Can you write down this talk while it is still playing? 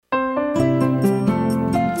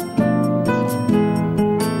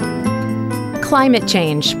climate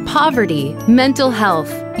change, poverty, mental health.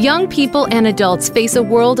 Young people and adults face a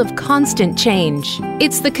world of constant change.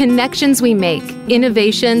 It's the connections we make,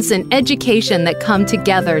 innovations, and education that come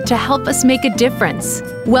together to help us make a difference.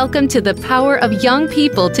 Welcome to the Power of Young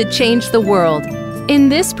People to Change the World. In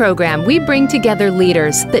this program, we bring together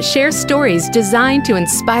leaders that share stories designed to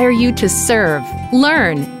inspire you to serve,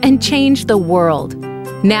 learn, and change the world.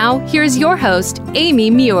 Now, here's your host, Amy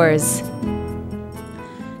Muirs.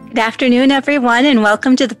 Good afternoon, everyone, and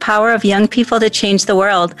welcome to the Power of Young People to Change the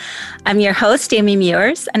World. I'm your host, Amy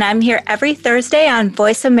Muirs, and I'm here every Thursday on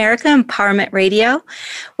Voice America Empowerment Radio,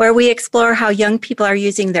 where we explore how young people are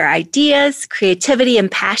using their ideas, creativity,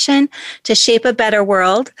 and passion to shape a better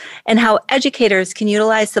world, and how educators can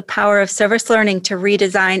utilize the power of service learning to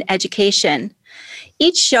redesign education.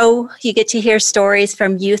 Each show, you get to hear stories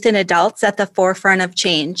from youth and adults at the forefront of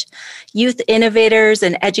change, youth innovators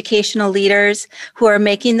and educational leaders who are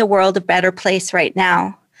making the world a better place right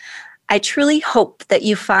now. I truly hope that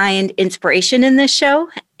you find inspiration in this show,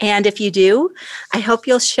 and if you do, I hope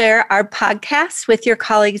you'll share our podcast with your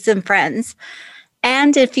colleagues and friends.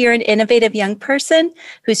 And if you're an innovative young person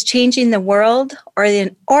who's changing the world, or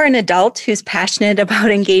an adult who's passionate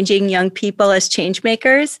about engaging young people as change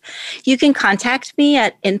makers, you can contact me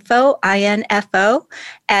at info, I-N-F-O,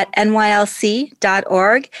 @nylc.org,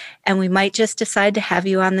 and we might just decide to have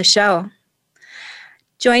you on the show.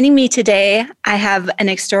 Joining me today, I have an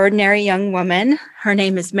extraordinary young woman. Her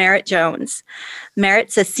name is Merrit Jones.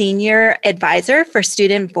 Merritt's a senior advisor for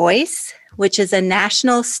Student Voice, which is a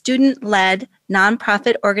national student-led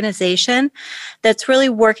nonprofit organization that's really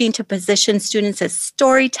working to position students as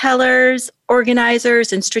storytellers,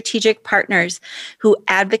 organizers, and strategic partners who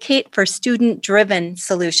advocate for student-driven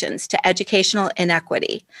solutions to educational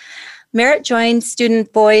inequity. Merrit joined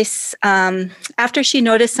Student Voice after she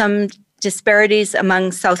noticed some disparities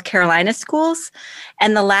among South Carolina schools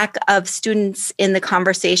and the lack of students in the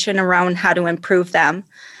conversation around how to improve them.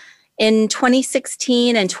 In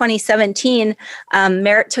 2016 and 2017,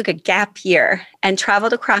 Merrit took a gap year and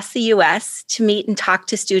traveled across the U.S. to meet and talk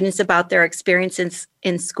to students about their experiences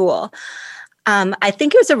in school. I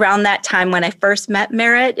think it was around that time when I first met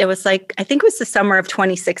Merrit. I think it was the summer of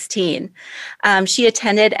 2016. She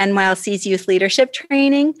attended NYLC's youth leadership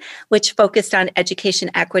training, which focused on education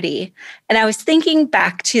equity. And I was thinking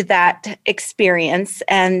back to that experience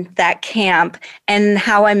and that camp and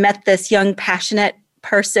how I met this young, passionate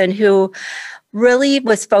person who really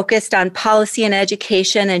was focused on policy and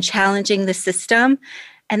education and challenging the system.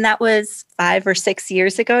 And that was 5 or 6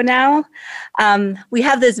 years ago now. We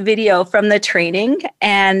have this video from the training,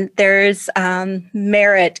 and there's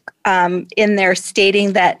Merrit in there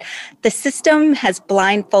stating that the system has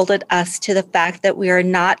blindfolded us to the fact that we are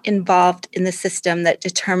not involved in the system that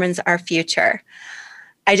determines our future.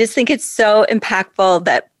 I just think it's so impactful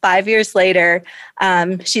that 5 years later,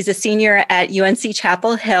 she's a senior at UNC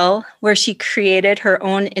Chapel Hill, where she created her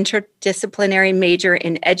own interdisciplinary major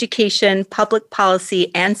in education, public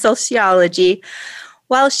policy, and sociology,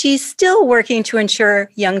 while she's still working to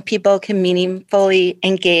ensure young people can meaningfully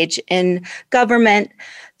engage in government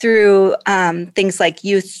through things like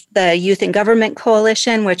the Youth in Government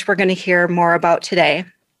Coalition, which we're going to hear more about today.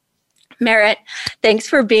 Merrit, thanks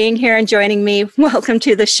for being here and joining me. Welcome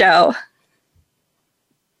to the show.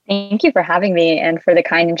 Thank you for having me and for the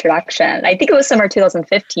kind introduction. I think it was summer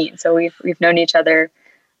 2015, so we've known each other,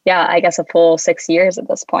 I guess a full 6 years at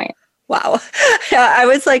this point. Wow. Yeah, I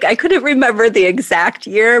was like, I couldn't remember the exact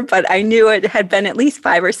year, but I knew it had been at least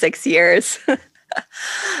 5 or 6 years.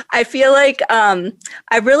 I feel like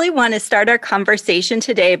I really want to start our conversation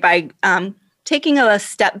today by taking a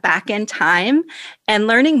step back in time and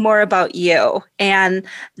learning more about you and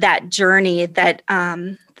that journey that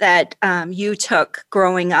you took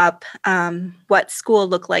growing up, what school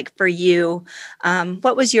looked like for you,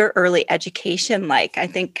 what was your early education like? I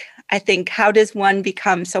think how does one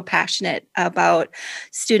become so passionate about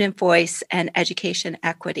student voice and education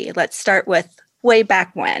equity? Let's start with way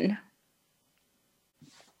back when.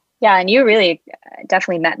 Yeah, and you really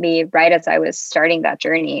definitely met me right as I was starting that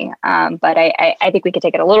journey. But I think we could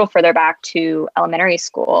take it a little further back to elementary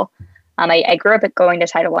school. I grew up going to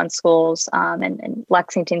Title I schools in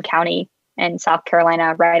Lexington County in South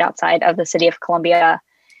Carolina, right outside of the city of Columbia.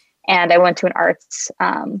 And I went to an arts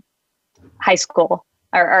high school,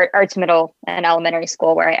 or arts middle and elementary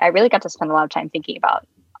school, where I really got to spend a lot of time thinking about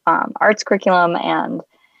arts curriculum and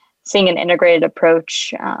seeing an integrated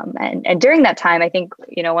approach. And during that time, I think,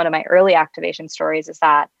 one of my early activation stories is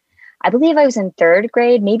that I believe I was in 3rd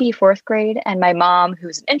grade, maybe 4th grade. And my mom,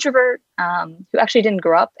 who's an introvert, who actually didn't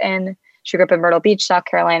grow up she grew up in Myrtle Beach, South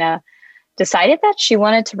Carolina, decided that she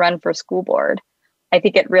wanted to run for school board. I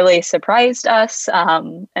think it really surprised us.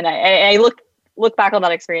 And I look back on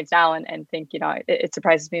that experience now and think, it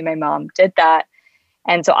surprises me my mom did that.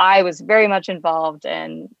 And so I was very much involved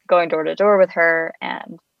in going door to door with her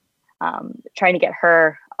and trying to get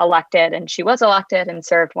her elected. And she was elected and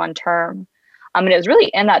served one term. And it was really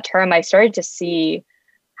in that term I started to see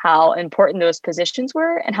how important those positions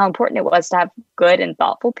were and how important it was to have good and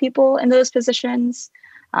thoughtful people in those positions.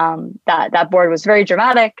 That board was very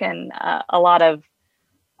dramatic and a lot of,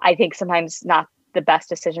 I think, sometimes not the best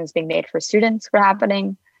decisions being made for students were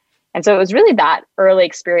happening. And so it was really that early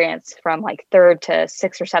experience from like 3rd to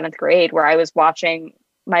 6th or 7th grade where I was watching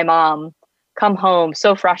my mom come home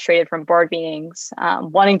so frustrated from board meetings,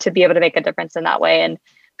 wanting to be able to make a difference in that way and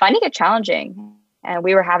finding it challenging. And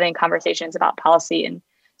we were having conversations about policy and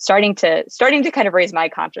starting to kind of raise my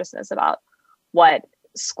consciousness about what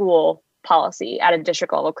school policy at a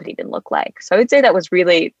district level could even look like. So I would say that was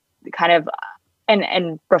really kind of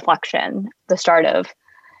an reflection, the start of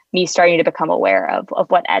me starting to become aware of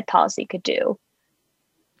what ed policy could do.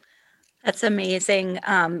 That's amazing.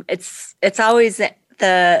 It's always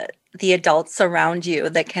the adults around you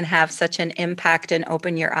that can have such an impact and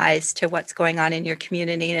open your eyes to what's going on in your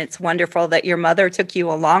community. And it's wonderful that your mother took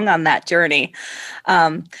you along on that journey.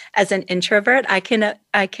 As an introvert, I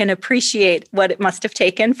can appreciate what it must have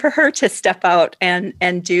taken for her to step out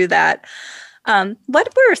and do that.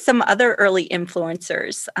 What were some other early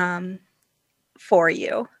influencers for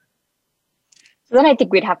you? So then I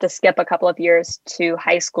think we'd have to skip a couple of years to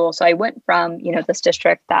high school. So I went from, this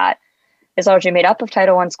district that is largely made up of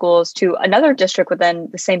Title I schools to another district within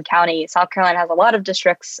the same county. South Carolina has a lot of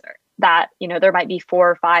districts that, there might be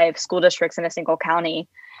 4 or 5 school districts in a single county.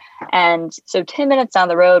 And so 10 minutes down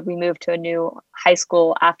the road, we moved to a new high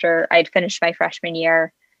school after I'd finished my freshman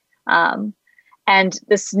year. And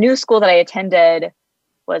this new school that I attended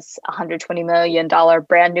was a $120 million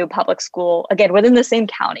brand new public school, again, within the same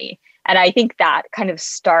county. And I think that kind of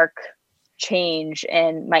stark change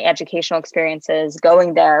in my educational experiences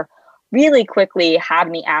going there really quickly had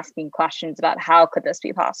me asking questions about how could this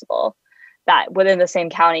be possible? That within the same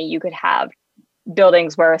county, you could have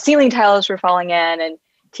buildings where ceiling tiles were falling in and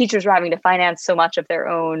teachers were having to finance so much of their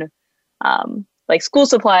own like school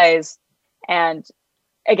supplies. And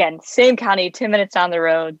again, same county, 10 minutes down the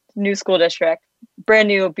road, new school district, brand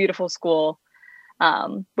new, beautiful school.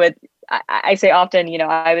 I say often,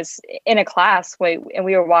 I was in a class and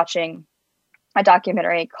we were watching a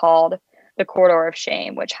documentary called The Corridor of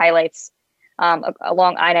Shame, which highlights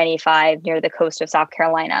along I-95 near the coast of South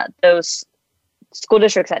Carolina, those school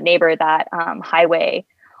districts that neighbor that highway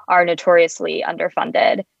are notoriously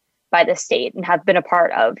underfunded by the state and have been a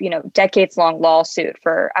part of, decades-long lawsuit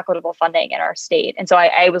for equitable funding in our state. And so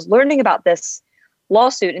I was learning about this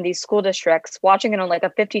lawsuit in these school districts, watching it on like a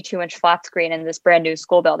 52-inch flat screen in this brand new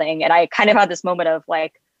school building. And I kind of had this moment of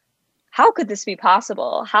like, how could this be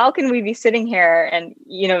possible? How can we be sitting here and,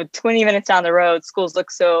 20 minutes down the road, schools look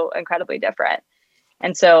so incredibly different.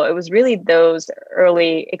 And so it was really those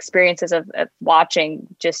early experiences of watching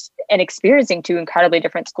just and experiencing 2 incredibly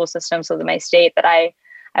different school systems within my state that I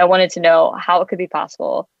wanted to know how it could be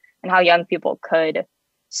possible and how young people could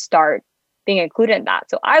start being included in that.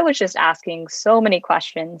 So I was just asking so many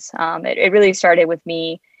questions. It really started with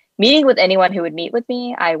me meeting with anyone who would meet with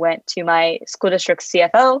me. I went to my school district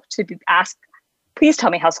CFO to ask, please tell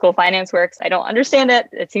me how school finance works. I don't understand it.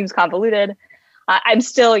 It seems convoluted. I'm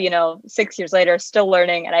still, 6 years later, still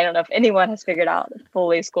learning. And I don't know if anyone has figured out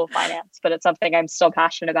fully school finance, but it's something I'm still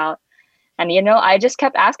passionate about. And, I just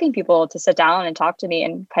kept asking people to sit down and talk to me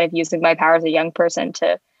and kind of using my power as a young person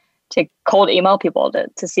to cold email people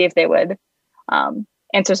to see if they would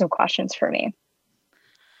answer some questions for me.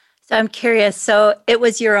 So I'm curious. So it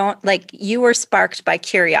was your own, you were sparked by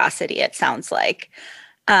curiosity, it sounds like.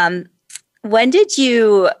 When did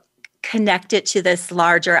you connect it to this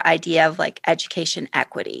larger idea of education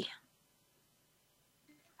equity?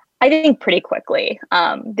 I think pretty quickly.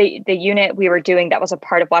 The unit we were doing that was a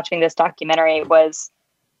part of watching this documentary was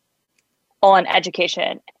on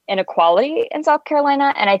education inequality in South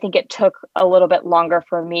Carolina. And I think it took a little bit longer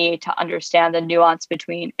for me to understand the nuance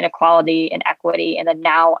between inequality and equity. And then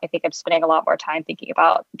now I think I'm spending a lot more time thinking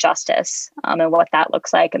about justice and what that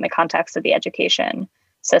looks like in the context of the education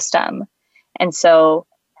system. And so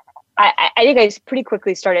I think I pretty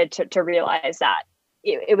quickly started to realize that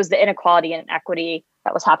it was the inequality and equity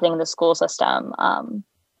that was happening in the school system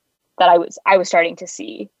that I was starting to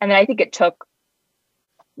see. And then I think it took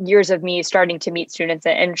years of me starting to meet students.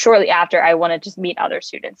 And shortly after, I wanted to meet other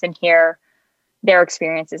students and hear their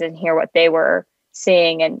experiences and hear what they were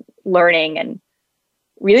seeing and learning and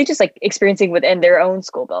really just like experiencing within their own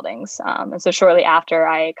school buildings. And so shortly after,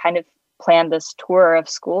 I kind of planned this tour of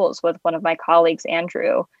schools with one of my colleagues,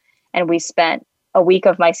 Andrew, and we spent a week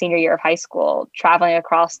of my senior year of high school traveling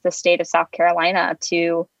across the state of South Carolina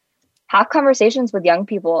to have conversations with young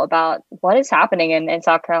people about what is happening in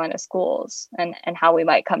South Carolina schools and how we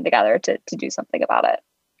might come together to do something about it.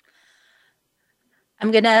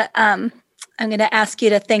 I'm gonna ask you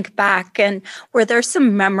to think back, and were there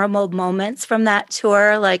some memorable moments from that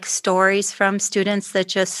tour, like stories from students that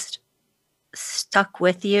just stuck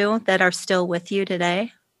with you, that are still with you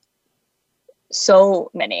today?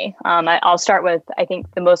 So many. I'll start with, I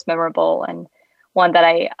think, the most memorable and one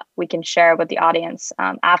that we can share with the audience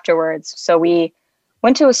afterwards. So we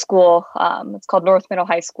went to a school, it's called North Middle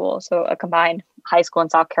High School, so a combined high school in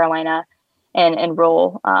South Carolina and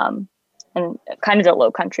rural, and kind of the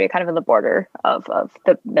low country, kind of in the border of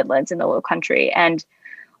the Midlands in the low country. And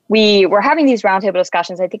we were having these roundtable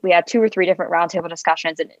discussions. I think we had 2 or 3 different roundtable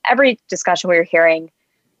discussions, and every discussion we were hearing,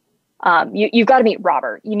 you've got to meet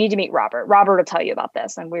Robert. You need to meet Robert. Robert will tell you about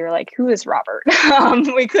this. And we were like, who is Robert?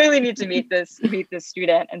 We clearly need to meet this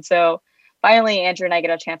student. And so finally, Andrew and I get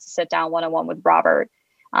a chance to sit down one-on-one with Robert.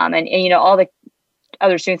 And all the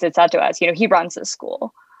other students had said to us, he runs this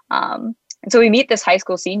school. And so we meet this high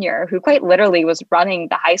school senior who quite literally was running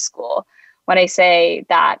the high school. When I say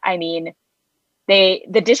that, I mean,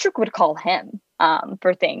 the district would call him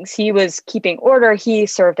for things. He was keeping order. He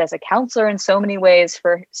served as a counselor in so many ways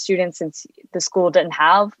for students, since the school didn't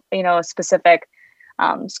have, a specific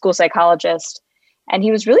school psychologist. And he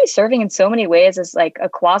was really serving in so many ways as like a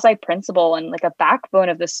quasi principal and like a backbone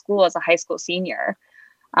of the school as a high school senior.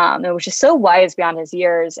 It was just so wise beyond his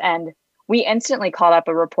years. And we instantly called up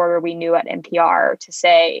a reporter we knew at NPR to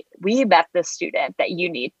say, we met this student that you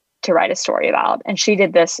need to write a story about. And she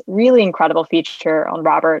did this really incredible feature on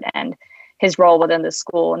Robert and his role within the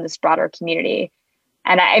school and this broader community.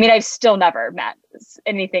 And I mean, I've still never met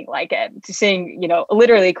anything like it, to seeing,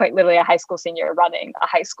 quite literally a high school senior running a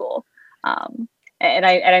high school. And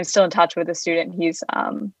I'm still in touch with the student. He's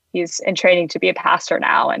in training to be a pastor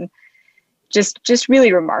now, and just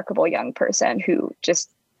really remarkable young person who just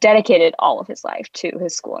dedicated all of his life to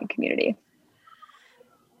his school and community.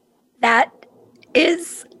 That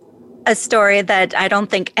is a story that I don't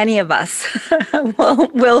think any of us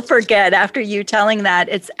will forget after you telling that.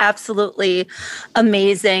 It's absolutely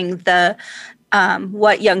amazing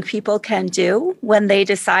what young people can do when they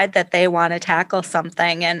decide that they want to tackle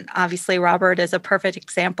something. And obviously, Robert is a perfect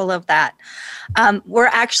example of that. We're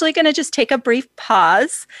actually going to just take a brief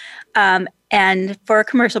pause and for a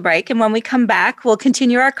commercial break. And when we come back, we'll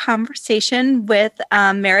continue our conversation with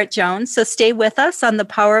Merrit Jones. So stay with us on the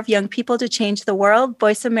Power of Young People to Change the World,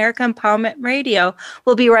 Voice America Empowerment Radio.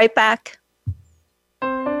 We'll be right back.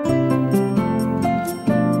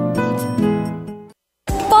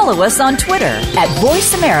 Follow us on Twitter at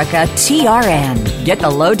VoiceAmericaTRN. Get the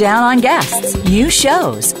lowdown on guests, new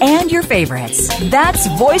shows, and your favorites. That's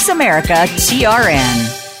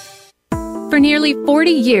VoiceAmericaTRN. For nearly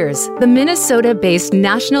 40 years, the Minnesota-based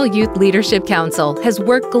National Youth Leadership Council has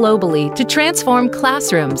worked globally to transform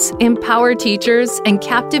classrooms, empower teachers, and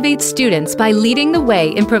captivate students by leading the way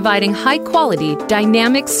in providing high-quality,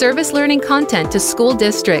 dynamic service learning content to school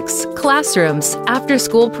districts, classrooms,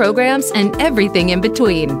 after-school programs, and everything in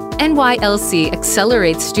between. NYLC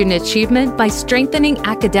accelerates student achievement by strengthening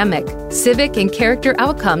academic, civic, and character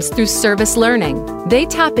outcomes through service learning. They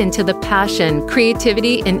tap into the passion,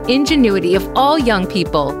 creativity, and ingenuity of all young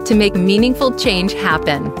people to make meaningful change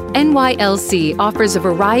happen. NYLC offers a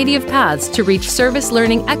variety of paths to reach service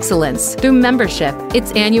learning excellence through membership,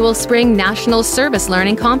 its annual Spring National Service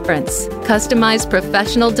Learning Conference, customized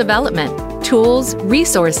professional development, tools,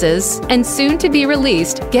 resources, and soon to be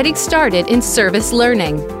released Getting Started in Service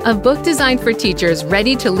Learning, a book designed for teachers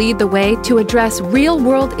ready to lead the way to address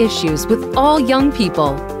real-world issues with all young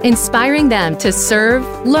people, inspiring them to serve,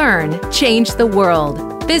 learn, change the world.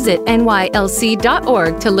 Visit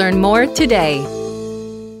nylc.org to learn more today.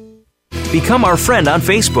 Become our friend on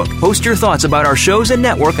Facebook. Post your thoughts about our shows and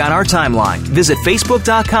network on our timeline. Visit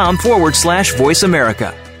facebook.com/Voice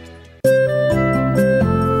America.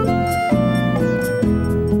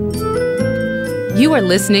 You are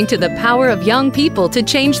listening to The Power of Young People to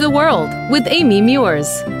Change the World with Amy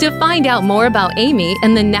Muirs. To find out more about Amy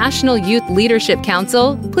and the National Youth Leadership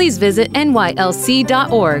Council, please visit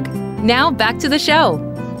nylc.org. Now back to the show.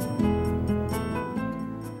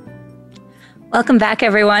 Welcome back,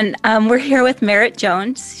 everyone. We're here with Merrit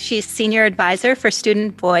Jones. She's Senior Advisor for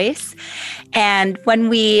Student Voice. And when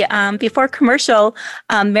we, before commercial,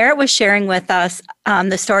 Merrit was sharing with us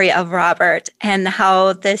the story of Robert and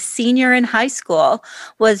how the senior in high school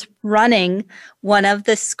was running one of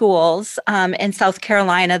the schools in South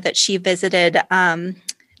Carolina that she visited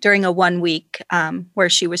during a 1 week where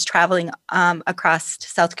she was traveling across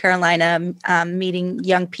South Carolina, meeting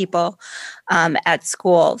young people at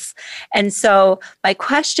schools. And so my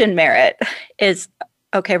question, Merrit, is,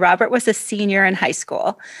 okay, Robert was a senior in high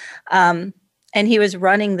school and he was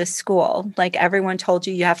running the school. Like everyone told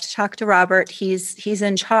you, you have to talk to Robert. He's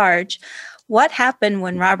in charge. What happened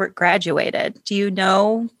when Robert graduated? Do you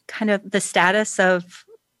know kind of the status of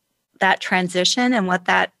that transition and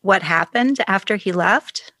what happened after he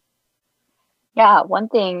left? Yeah, one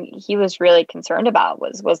thing he was really concerned about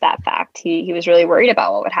was that fact. He was really worried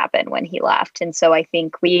about what would happen when he left. And so I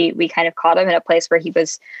think we kind of caught him in a place where he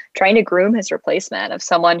was trying to groom his replacement of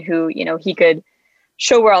someone who, he could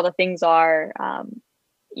show where all the things are,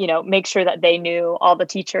 make sure that they knew all the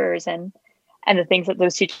teachers and the things that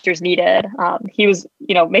those teachers needed. He was,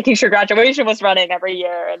 making sure graduation was running every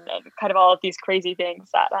year and kind of all of these crazy things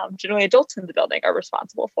that generally adults in the building are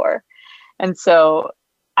responsible for. And so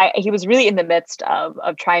he was really in the midst of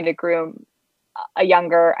trying to groom a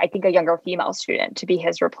younger female student to be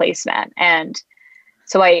his replacement. And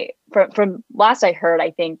so from last I heard,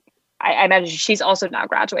 I imagine she's also now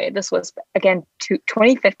graduated. This was again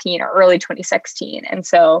 2015 or early 2016. And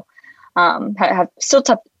so have still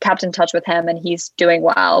kept in touch with him and he's doing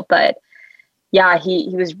well. But yeah, he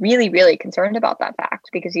was really, really concerned about that fact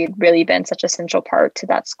because he had really been such a central part to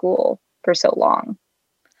that school for so long.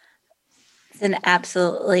 It's an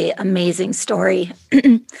absolutely amazing story.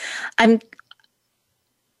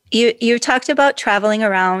 You talked about traveling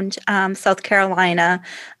around South Carolina,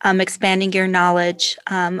 expanding your knowledge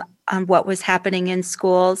on what was happening in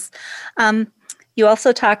schools. You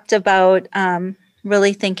also talked about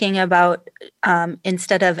really thinking about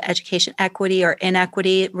instead of education equity or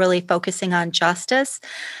inequity, really focusing on justice.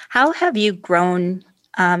 How have you grown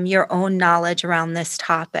your own knowledge around this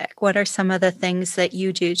topic? What are some of the things that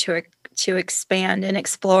you do to expand and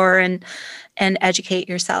explore and educate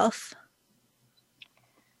yourself?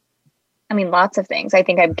 I mean, lots of things. I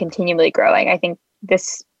think I'm continually growing. I think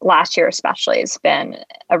this last year especially has been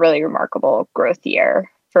a really remarkable growth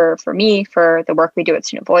year for me, for the work we do at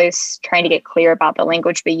Student Voice, trying to get clear about the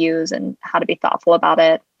language we use and how to be thoughtful about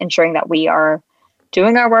it, ensuring that we are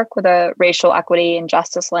doing our work with a racial equity and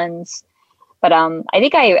justice lens. But I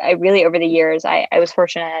think I really, over the years, I was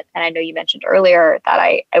fortunate, and I know you mentioned earlier, that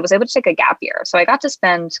I was able to take a gap year. So I got to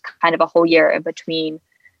spend kind of a whole year in between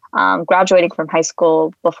graduating from high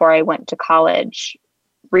school before I went to college,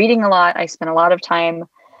 reading a lot. I spent a lot of time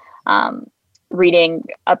reading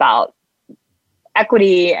about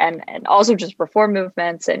equity and also just reform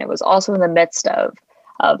movements. And it was also in the midst of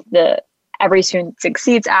the Every Student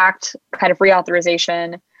Succeeds Act kind of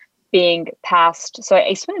reauthorization being passed. So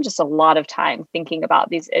I spent just a lot of time thinking about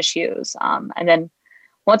these issues. And then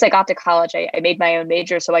once I got to college, I made my own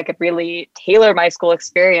major so I could really tailor my school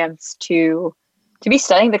experience to be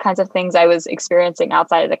studying the kinds of things I was experiencing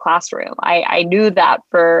outside of the classroom. I knew that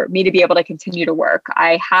for me to be able to continue to work,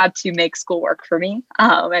 I had to make school work for me.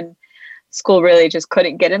 And school really just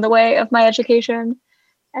couldn't get in the way of my education.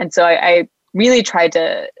 And so I really tried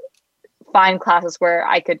to find classes where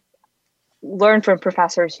I could learn from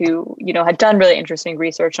professors who, had done really interesting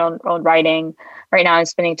research on writing. Right now I'm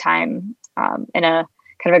spending time in a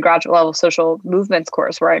kind of a graduate level social movements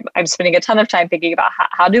course where I'm spending a ton of time thinking about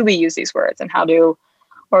how do we use these words and how do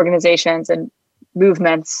organizations and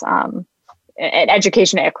movements and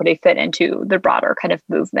education equity fit into the broader kind of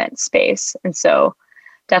movement space. And so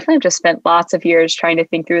definitely I've just spent lots of years trying to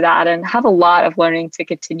think through that and have a lot of learning to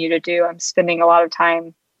continue to do. I'm spending a lot of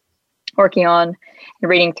time working on and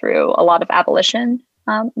reading through a lot of abolition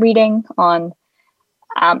reading on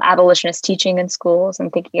abolitionist teaching in schools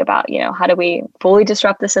and thinking about, how do we fully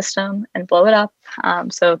disrupt the system and blow it up?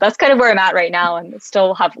 So that's kind of where I'm at right now, and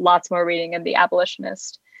still have lots more reading in the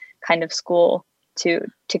abolitionist kind of school to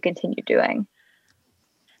continue doing.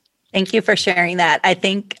 Thank you for sharing that. I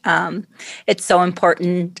think it's so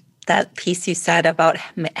important, that piece you said about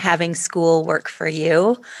having school work for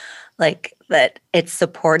you, like that it's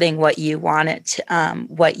supporting what you want it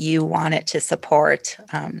to support.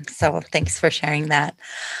 So thanks for sharing that.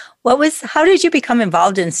 How did you become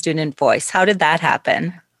involved in Student Voice? How did that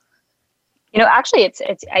happen? Actually, it's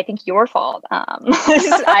I think your fault.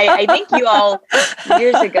 I think you all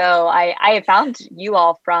years ago, I had found you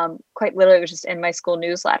all from quite literally, it was just in my school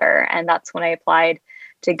newsletter. And that's when I applied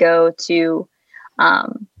to go to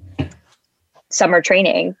summer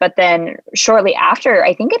training. But then shortly after,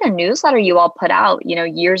 I think in a newsletter you all put out,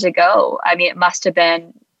 years ago, I mean, it must have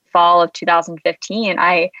been fall of 2015,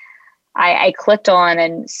 I clicked on,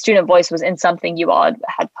 and Student Voice was in something you all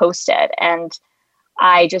had posted. And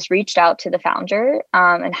I just reached out to the founder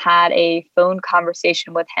and had a phone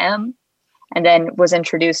conversation with him, and then was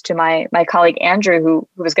introduced to my colleague, Andrew, who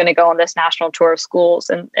was going to go on this national tour of schools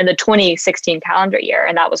in the 2016 calendar year.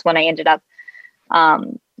 And that was when I ended up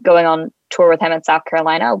going on tour with him in South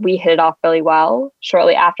Carolina. We hit it off really well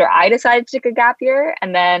shortly after I decided to take a gap year.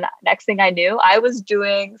 And then next thing I knew, I was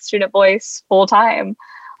doing Student Voice full time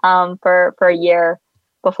for a year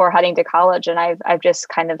before heading to college. And I've just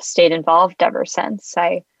kind of stayed involved ever since.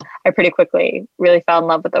 I pretty quickly really fell in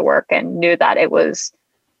love with the work and knew that it was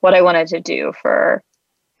what I wanted to do for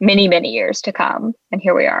many, many years to come. And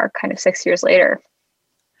here we are kind of 6 years later.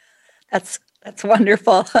 That's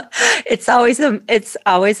wonderful. It's always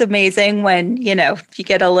amazing when, you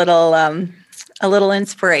get a little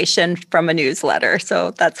inspiration from a newsletter.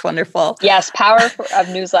 So that's wonderful. Yes. Power of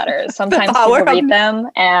newsletters. Sometimes people read them,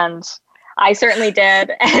 and I certainly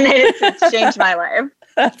did. And it's changed my life.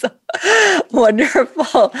 That's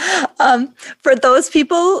wonderful. For those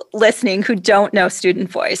people listening who don't know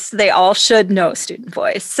Student Voice, they all should know Student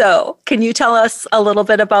Voice. So can you tell us a little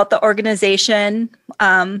bit about the organization,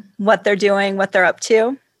 what they're doing, what they're up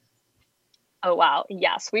to? Oh, wow.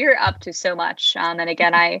 Yes, we are up to so much. And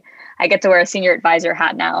again, I get to wear a senior advisor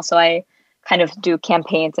hat now. So I kind of do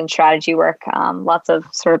campaigns and strategy work, lots of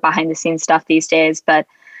sort of behind the scenes stuff these days. But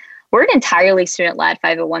we're an entirely student-led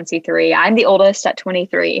 501c3. I'm the oldest at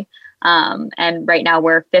 23. And right now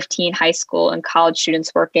we're 15 high school and college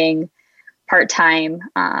students working part-time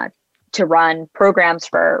to run programs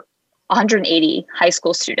for 180 high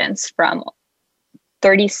school students from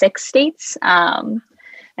 36 states. And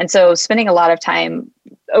so spending a lot of time,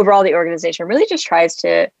 overall, the organization really just tries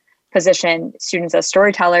to position students as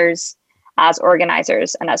storytellers, as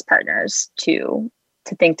organizers, and as partners to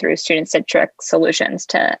think through student-centric solutions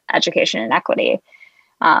to education and equity.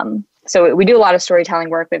 So we do a lot of storytelling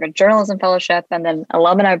work. We have a journalism fellowship and then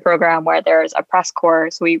alumni program where there's a press corps.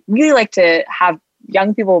 So we really like to have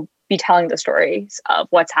young people be telling the stories of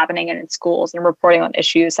what's happening in schools and reporting on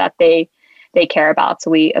issues that they care about. So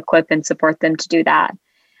we equip and support them to do that.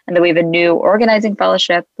 And then we have a new organizing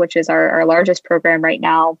fellowship, which is our largest program right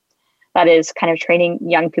now, that is kind of training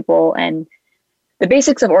young people and the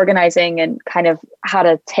basics of organizing and kind of how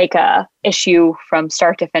to take a issue from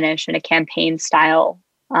start to finish in a campaign style.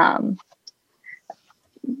 I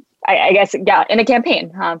guess, yeah, in a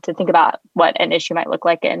campaign to think about what an issue might look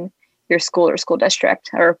like in your school or school district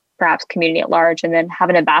or perhaps community at large, and then have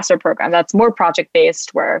an ambassador program that's more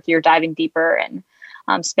project-based where you're diving deeper and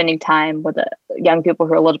spending time with young people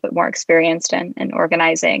who are a little bit more experienced in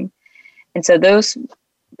organizing. And so those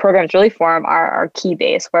programs really form our key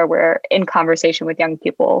base where we're in conversation with young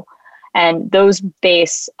people. And those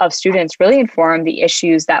base of students really inform the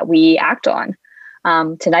issues that we act on.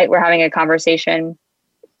 Tonight, we're having a conversation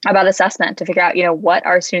about assessment to figure out, what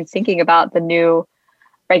are students thinking about the new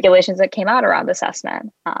regulations that came out around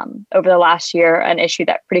assessment. Over the last year, an issue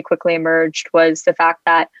that pretty quickly emerged was the fact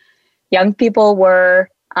that young people were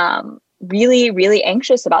really, really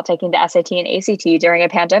anxious about taking the SAT and ACT during a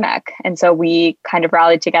pandemic. And so we kind of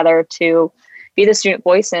rallied together to be the student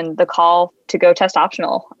voice and the call to go test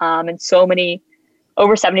optional. And so many,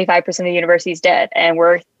 over 75% of the universities did. And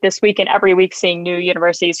we're this week and every week seeing new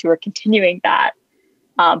universities who are continuing that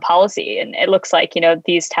policy. And it looks like,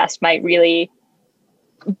 these tests might really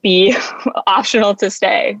be optional to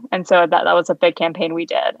stay. And so that was a big campaign we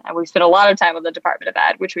did. And we spent a lot of time with the Department of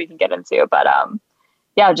Ed, which we can get into. But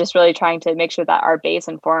yeah, just really trying to make sure that our base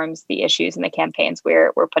informs the issues and the campaigns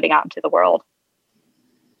we're putting out into the world.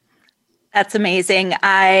 That's amazing.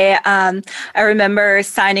 I remember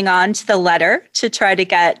signing on to the letter to try to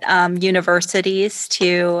get universities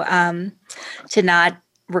to not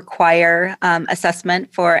require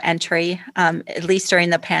assessment for entry, at least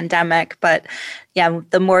during the pandemic. But yeah,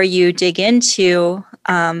 the more you dig into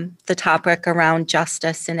the topic around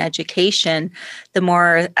justice and education, the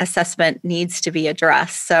more assessment needs to be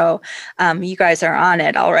addressed. So you guys are on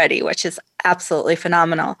it already, which is absolutely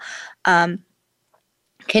phenomenal.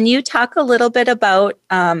 Can you talk a little bit about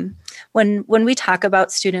when we talk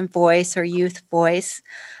about student voice or youth voice?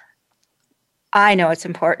 I know it's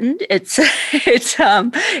important. It's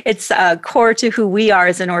core to who we are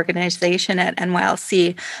as an organization at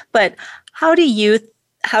NYLC. But how do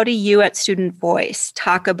you at Student Voice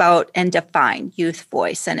talk about and define youth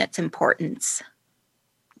voice and its importance?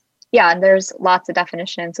 Yeah, and there's lots of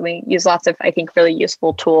definitions. We use lots of, I think, really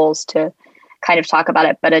useful tools to kind of talk about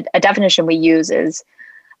it, but a definition we use is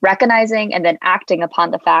recognizing and then acting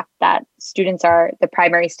upon the fact that students are the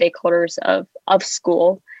primary stakeholders of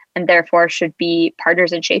school and therefore should be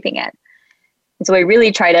partners in shaping it. And so we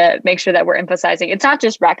really try to make sure that we're emphasizing, it's not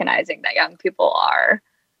just recognizing that young people are,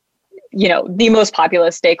 the most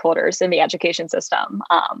populous stakeholders in the education system,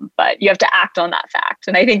 but you have to act on that fact.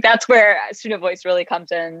 And I think that's where student voice really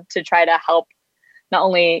comes in to try to help not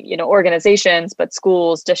only, organizations, but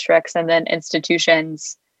schools, districts, and then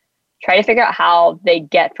institutions try to figure out how they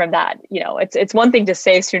get from that. It's one thing to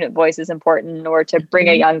say student voice is important or to bring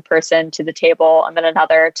a young person to the table and then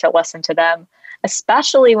another to listen to them,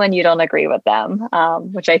 especially when you don't agree with them,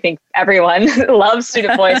 which I think everyone loves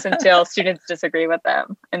student voice until students disagree with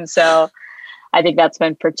them. And so I think that's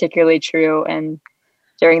been particularly true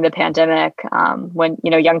during the pandemic, when,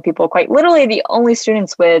 young people, quite literally the only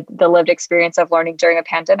students with the lived experience of learning during a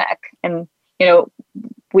pandemic. And,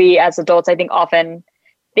 we as adults, I think often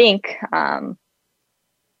think, I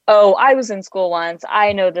was in school once,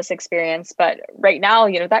 I know this experience, but right now,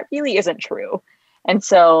 that really isn't true. And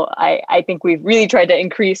so I think we've really tried to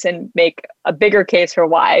increase and make a bigger case for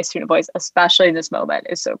why student voice, especially in this moment,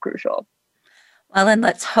 is so crucial. Well, and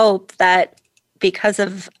let's hope that we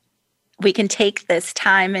can take this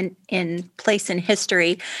time in place in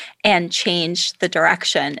history and change the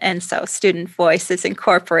direction. And so student voice is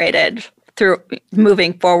incorporated through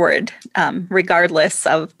moving forward, regardless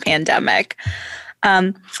of pandemic.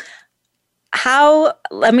 Let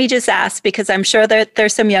me just ask, because I'm sure that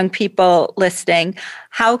there's some young people listening,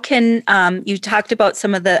 how can, you talked about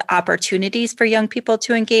some of the opportunities for young people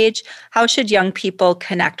to engage. How should young people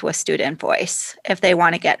connect with student voice if they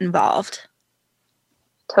want to get involved?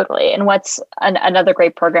 Totally. And what's another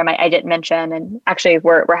great program I didn't mention, and actually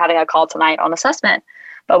we're having a call tonight on assessment,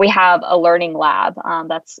 but we have a learning lab.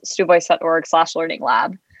 That's studentvoice.org/learning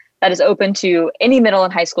lab. That is open to any middle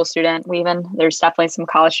and high school student. There's definitely some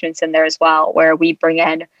college students in there as well, where we bring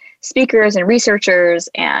in speakers and researchers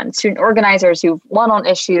and student organizers who've won on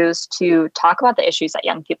issues to talk about the issues that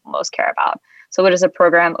young people most care about. So it is a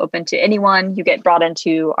program open to anyone. You get brought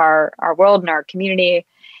into our world and our community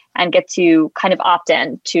and get to kind of opt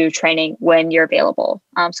in to training when you're available.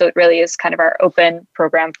 So it really is kind of our open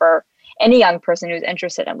program for any young person who's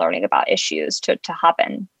interested in learning about issues to hop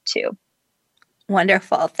in to.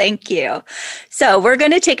 Wonderful. Thank you. So we're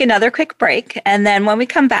going to take another quick break. And then when we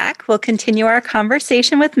come back, we'll continue our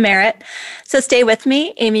conversation with Merrit. So stay with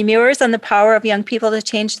me. Amy Mewers on the power of young people to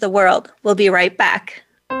change the world. We'll be right back.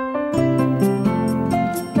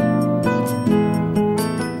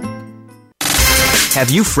 Have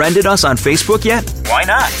you friended us on Facebook yet? Why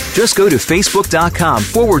not? Just go to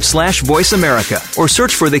facebook.com/Voice America or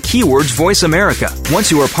search for the keywords Voice America. Once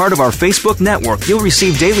you are part of our Facebook network, you'll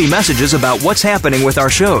receive daily messages about what's happening with our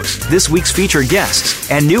shows, this week's featured guests,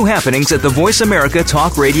 and new happenings at the Voice America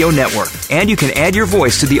Talk Radio Network. And you can add your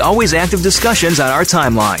voice to the always active discussions on our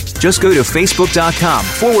timeline. Just go to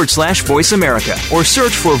facebook.com/Voice America or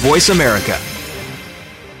search for Voice America.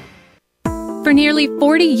 For nearly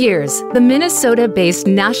 40 years, the Minnesota-based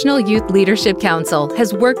National Youth Leadership Council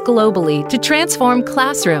has worked globally to transform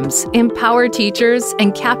classrooms, empower teachers,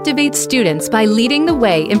 and captivate students by leading the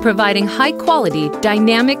way in providing high-quality,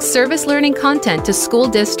 dynamic service learning content to school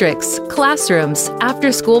districts, classrooms,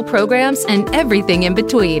 after-school programs, and everything in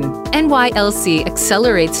between. NYLC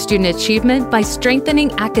accelerates student achievement by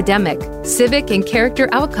strengthening academic, civic, and character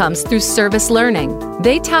outcomes through service learning.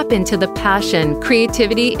 They tap into the passion,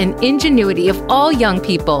 creativity, and ingenuity of all young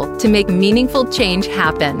people to make meaningful change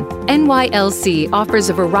happen. NYLC offers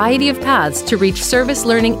a variety of paths to reach service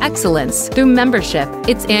learning excellence through membership,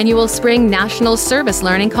 its annual Spring National Service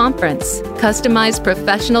Learning Conference, customized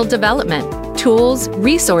professional development, tools,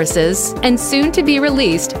 resources, and soon to be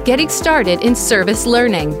released Getting Started in Service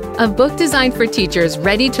Learning, a book designed for teachers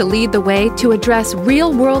ready to lead the way to address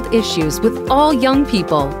real-world issues with all young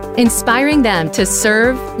people, inspiring them to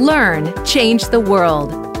serve, learn, change the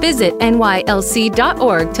world. Visit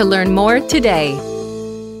nylc.org to learn more today.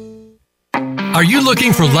 Are you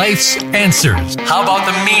looking for life's answers? How about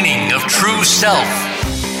the meaning of true self?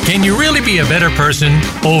 Can you really be a better person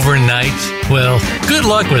overnight? Well, good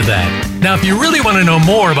luck with that. Now, if you really want to know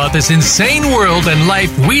more about this insane world and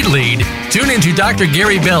life we lead, tune into Dr.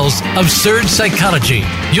 Gary Bell's Absurd Psychology.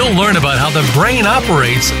 You'll learn about how the brain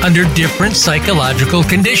operates under different psychological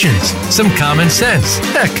conditions. Some common sense.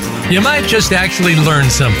 Heck, you might just actually learn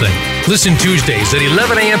something. Listen Tuesdays at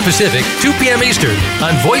 11 a.m. Pacific, 2 p.m. Eastern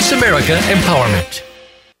on Voice America Empowerment.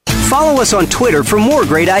 Follow us on Twitter for more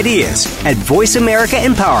great ideas at Voice America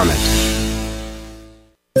Empowerment.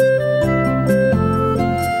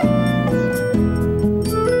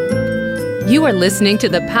 You are listening to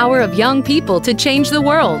The Power of Young People to Change the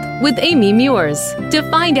World with Amy Muirs. To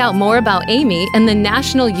find out more about Amy and the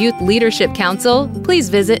National Youth Leadership Council, please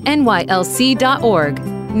visit nylc.org.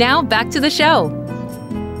 Now back to the show.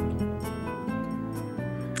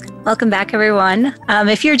 Welcome back, everyone.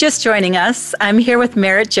 If you're just joining us, I'm here with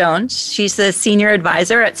Merrit Jones. She's the Senior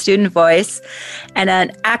Advisor at Student Voice and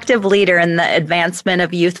an active leader in the advancement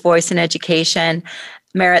of youth voice in education.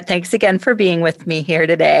 Merrit, thanks again for being with me here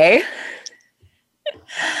today.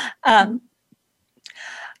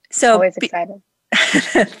 Always excited.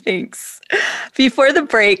 Thanks. Before the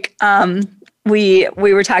break, we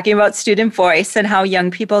were talking about student voice and how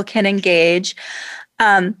young people can engage.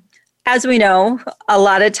 As we know, a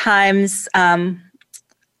lot of times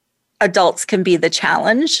adults can be the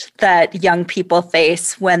challenge that young people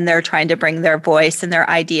face when they're trying to bring their voice and their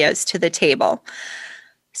ideas to the table.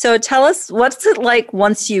 So tell us, what's it like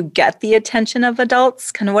once you get the attention of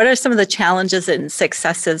adults? Kind of what are some of the challenges and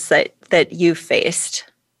successes that you've faced?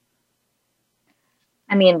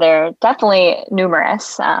 I mean, they're definitely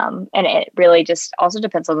numerous, and it really just also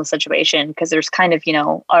depends on the situation, because there's kind of,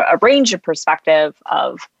 a range of perspective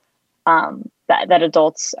of that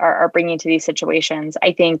adults are bringing to these situations.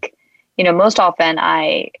 I think, most often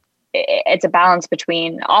it's a balance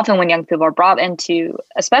between, often when young people are brought into,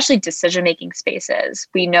 especially decision-making spaces,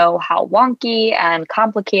 we know how wonky and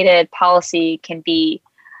complicated policy can be,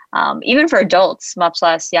 even for adults, much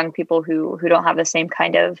less young people who don't have the same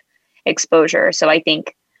kind of exposure. So I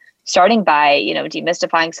think starting by,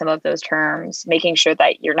 demystifying some of those terms, making sure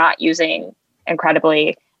that you're not using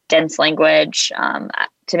incredibly dense language,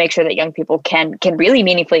 to make sure that young people can really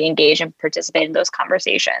meaningfully engage and participate in those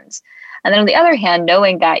conversations. And then on the other hand,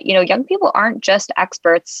 knowing that, young people aren't just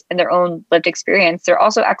experts in their own lived experience, they're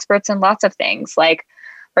also experts in lots of things. Like,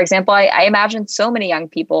 for example, I imagine so many young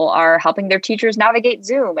people are helping their teachers navigate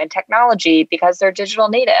Zoom and technology because they're digital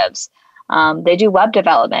natives. They do web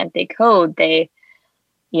development, they code, they,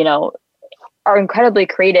 are incredibly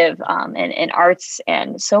creative in arts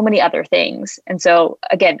and so many other things. And so,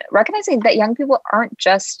 again, recognizing that young people aren't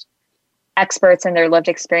just experts in their lived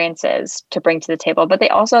experiences to bring to the table, but they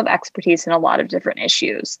also have expertise in a lot of different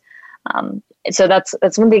issues. So that's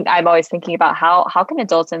one thing I'm always thinking about. How can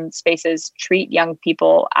adults in spaces treat young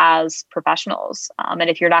people as professionals? And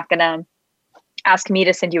if you're not going to ask me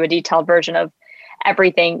to send you a detailed version of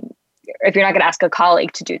everything, if you're not going to ask a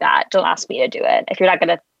colleague to do that, don't ask me to do it. If you're not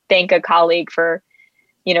going to thank a colleague for,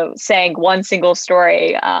 saying one single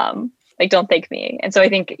story, don't thank me. And so I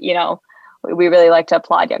think, we really like to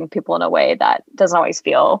applaud young people in a way that doesn't always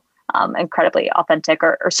feel incredibly authentic,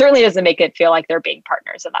 or certainly doesn't make it feel like they're being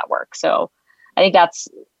partners in that work. So I think that's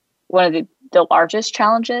one of the largest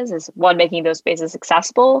challenges, is one, making those spaces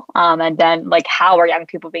accessible. And then how are young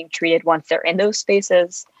people being treated once they're in those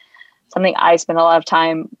spaces? Something I spend a lot of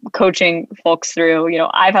time coaching folks through.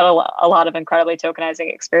 I've had a lot of incredibly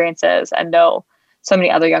tokenizing experiences, and know so many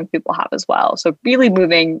other young people have as well. So really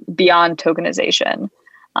moving beyond tokenization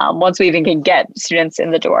once we even can get students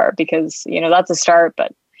in the door, because, that's a start.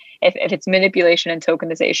 But if it's manipulation and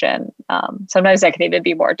tokenization, sometimes that can even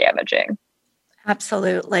be more damaging.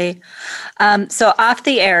 Absolutely. So off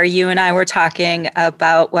the air, you and I were talking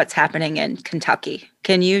about what's happening in Kentucky.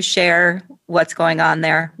 Can you share what's going on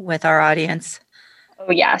there with our audience?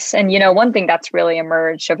 Oh, yes. And, one thing that's really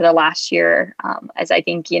emerged over the last year is I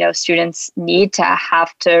think, students need to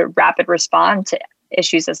have to rapid respond to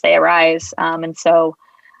issues as they arise. And so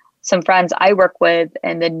some friends I work with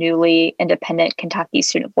in the newly independent Kentucky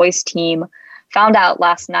Student Voice team found out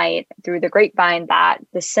last night through the grapevine that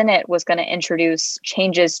the Senate was going to introduce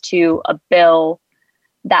changes to a bill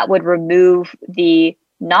that would remove the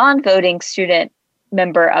non-voting student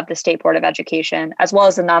member of the State Board of Education, as well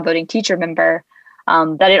as the non-voting teacher member,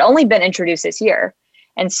 that had only been introduced this year.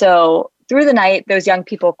 And so through the night, those young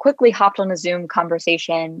people quickly hopped on a Zoom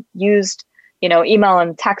conversation, used, email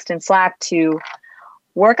and text and Slack to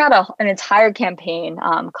work out an entire campaign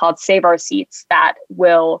called Save Our Seats that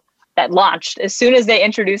launched as soon as they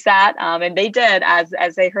introduced that. And they did,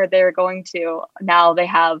 as they heard they were going to. Now they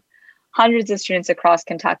have hundreds of students across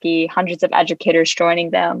Kentucky, hundreds of educators joining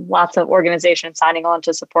them, lots of organizations signing on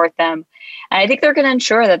to support them. And I think they're going to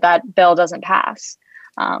ensure that bill doesn't pass.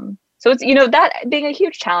 So it's, that being a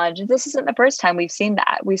huge challenge. And this isn't the first time we've seen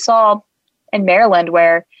that. We saw in Maryland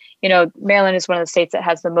where, Maryland is one of the states that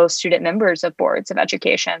has the most student members of boards of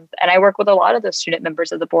education. And I work with a lot of those student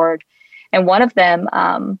members of the board. And one of them,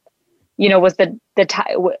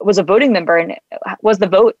 was a voting member, and was the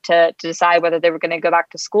vote to decide whether they were going to go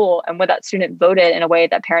back to school. And when that student voted in a way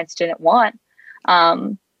that parents didn't want,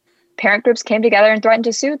 parent groups came together and threatened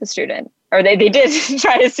to sue the student, or they did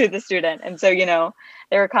try to sue the student. And so,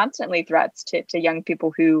 there were constantly threats to young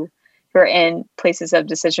people who are in places of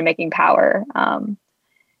decision-making power.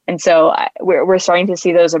 And so we're starting to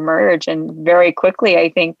see those emerge. And very quickly, I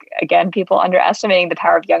think, again, people underestimating the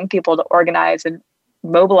power of young people to organize and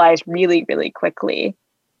mobilize really, really quickly.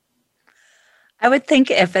 I would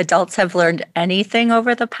think if adults have learned anything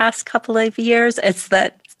over the past couple of years, it's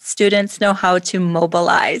that students know how to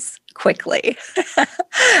mobilize quickly.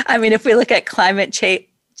 I mean, if we look at climate change,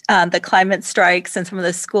 the climate strikes and some of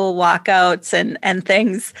the school walkouts and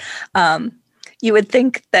things, you would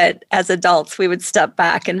think that as adults, we would step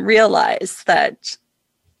back and realize that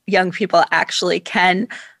young people actually can,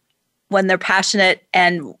 when they're passionate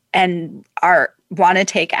and want to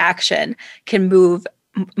take action, can move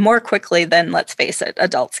more quickly than, let's face it,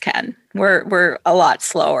 adults can. We're a lot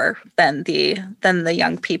slower than the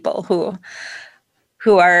young people who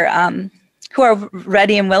are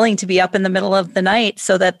ready and willing to be up in the middle of the night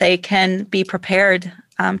so that they can be prepared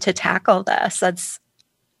to tackle this. That's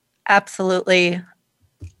absolutely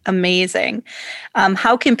amazing.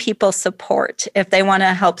 How can people support if they want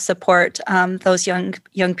to help support those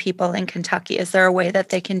young people in Kentucky? Is there a way that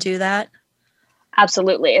they can do that?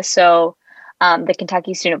 Absolutely. So the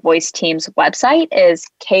Kentucky Student Voice Team's website is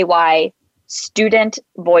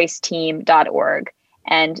kystudentvoiceteam.org.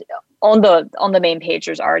 And on the main page,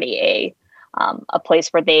 there's already a place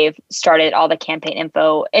where they've started all the campaign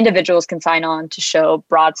info. Individuals can sign on to show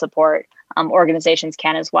broad support. Organizations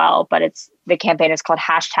can as well, but the campaign is called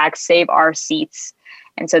 #SaveOurSeats.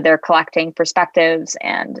 And so they're collecting perspectives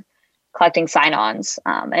and collecting sign-ons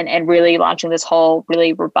and really launching this whole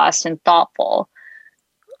really robust and thoughtful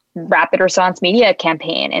rapid response media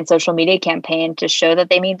campaign and social media campaign to show that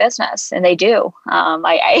they mean business, and they do.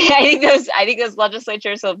 I think those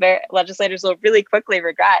legislators will really quickly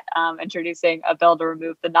regret introducing a bill to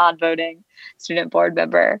remove the non-voting student board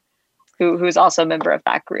member who's also a member of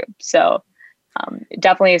that group. So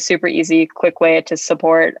definitely a super easy, quick way to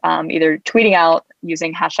support, either tweeting out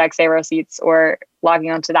using #SaveOurSeats or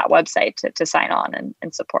logging onto that website to sign on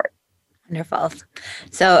and support. Wonderful.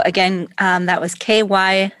 So again, that was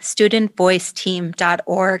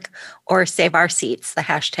kystudentvoiceteam.org or Save Our Seats, the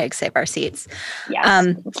 #SaveOurSeats.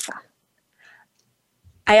 Yes.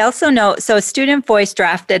 I also know, so Student Voice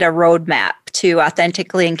drafted a roadmap to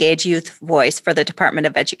authentically engage youth voice for the Department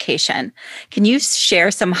of Education. Can you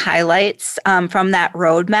share some highlights from that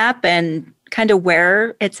roadmap and kind of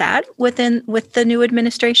where it's at with the new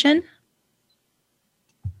administration?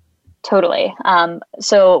 Totally.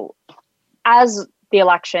 So as the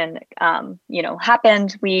election,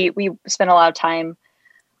 happened, we spent a lot of time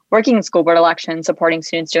working in school board elections, supporting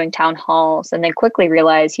students doing town halls, and then quickly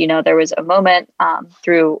realized, there was a moment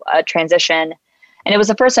through a transition. And it was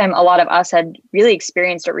the first time a lot of us had really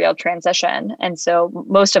experienced a real transition. And so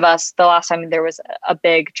most of us, the last time there was a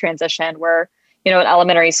big transition, were, in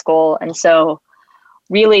elementary school. And so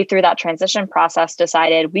really through that transition process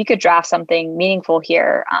decided we could draft something meaningful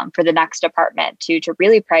here for the next department to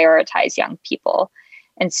really prioritize young people.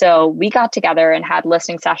 And so we got together and had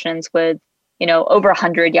listening sessions with, over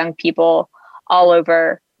 100 young people all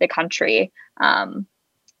over the country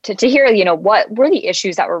to hear, what were the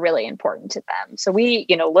issues that were really important to them. So we,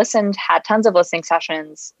 listened, had tons of listening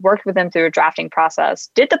sessions, worked with them through a drafting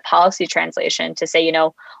process, did the policy translation to say,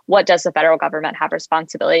 what does the federal government have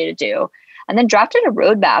responsibility to do? And then drafted a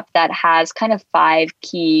roadmap that has kind of 5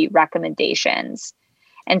 key recommendations.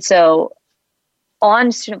 And so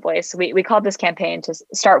on Student Voice, we called this campaign to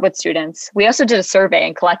start with students. We also did a survey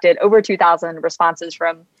and collected over 2,000 responses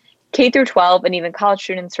from K through 12 and even college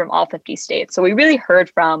students from all 50 states. So we really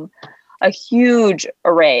heard from a huge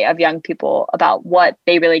array of young people about what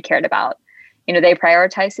they really cared about. They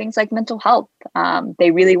prioritize things like mental health.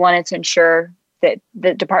 They really wanted to ensure that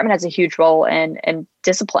the department has a huge role in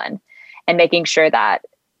discipline and making sure that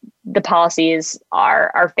the policies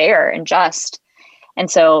are fair and just. And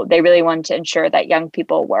so they really wanted to ensure that young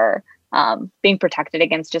people were being protected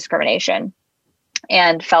against discrimination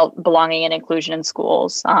and felt belonging and inclusion in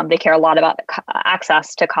schools. They care a lot about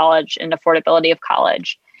access to college and affordability of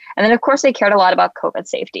college. And then, of course, they cared a lot about COVID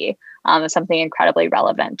safety as something incredibly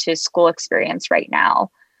relevant to school experience right now.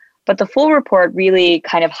 But the full report really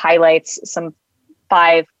kind of highlights some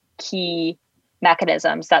 5 key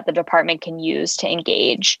mechanisms that the department can use to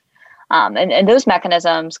engage. And those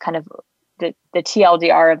mechanisms, kind of the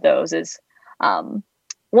TLDR of those is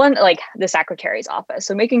one, like the secretary's office.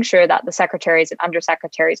 So making sure that the secretaries and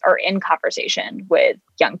undersecretaries are in conversation with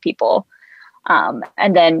young people.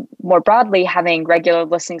 And then more broadly, having regular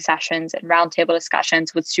listening sessions and roundtable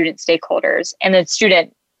discussions with student stakeholders and then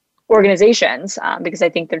student organizations, because I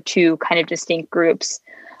think they're two kind of distinct groups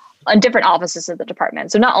on different offices of the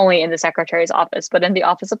department. So not only in the secretary's office, but in the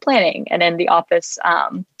office of planning and in the office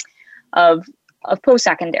of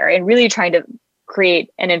post-secondary, and really trying to create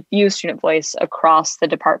and infuse student voice across the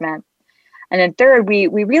department. And then third, we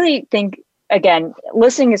really think, again,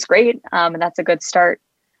 listening is great, and that's a good start,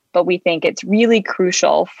 but we think it's really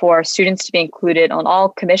crucial for students to be included on all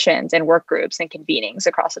commissions and work groups and convenings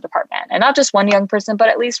across the department. And not just one young person, but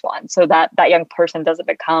at least one, so that that young person doesn't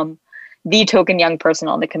become the token young person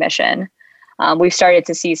on the commission. We've started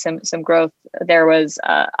to see some growth. There was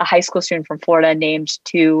a high school student from Florida named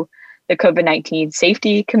to the COVID-19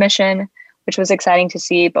 Safety Commission, which was exciting to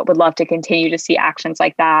see, but would love to continue to see actions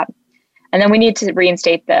like that. And then we need to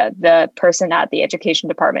reinstate the person at the education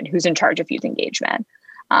department who's in charge of youth engagement,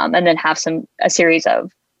 and then have a series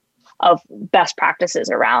of best practices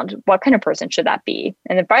around what kind of person should that be.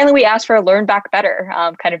 And then finally, we asked for a Learn Back Better,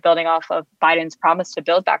 kind of building off of Biden's promise to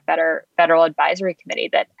build back better federal advisory committee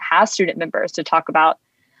that has student members to talk about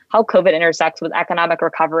how COVID intersects with economic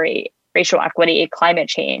recovery, racial equity, climate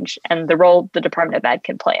change, and the role the Department of Ed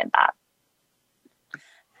can play in that.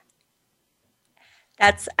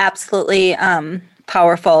 That's absolutely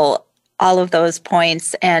powerful. All of those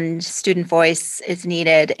points, and student voice is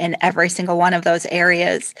needed in every single one of those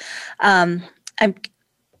areas. Have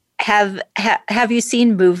you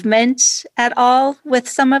seen movement at all with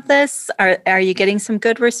some of this? Are you getting some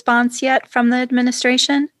good response yet from the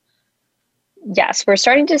administration? Yes, we're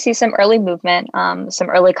starting to see some early movement, some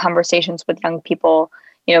early conversations with young people.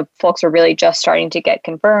 Folks are really just starting to get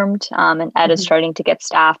confirmed, and Ed is starting to get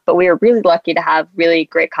staffed. But we are really lucky to have really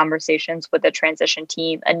great conversations with the transition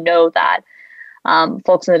team and know that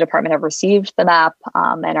folks in the department have received the map,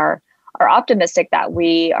 and are optimistic that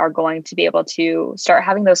we are going to be able to start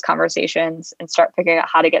having those conversations and start figuring out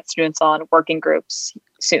how to get students on working groups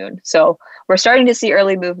soon. So we're starting to see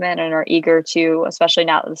early movement and are eager to, especially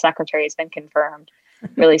now that the secretary has been confirmed,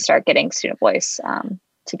 really start getting student voice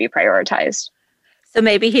to be prioritized. So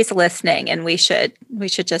maybe he's listening, and we should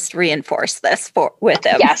just reinforce this with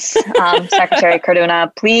him. Yes, Secretary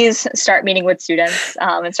Cardona, please start meeting with students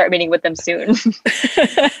and start meeting with them soon.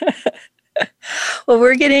 Well,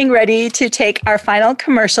 we're getting ready to take our final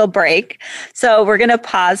commercial break. So we're going to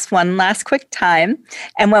pause one last quick time.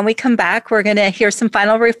 And when we come back, we're going to hear some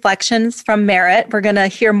final reflections from Merrit. We're going to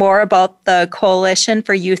hear more about the Coalition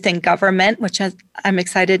for Youth in Government, which I'm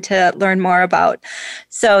excited to learn more about.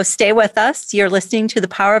 So stay with us. You're listening to The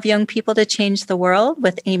Power of Young People to Change the World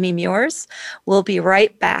with Amy Muirs. We'll be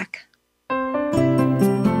right back.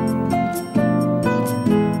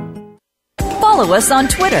 Follow us on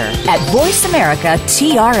Twitter at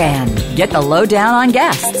VoiceAmericaTRN. Get the lowdown on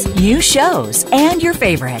guests, new shows, and your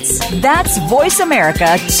favorites. That's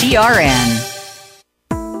VoiceAmericaTRN.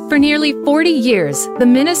 For nearly 40 years, the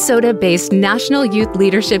Minnesota-based National Youth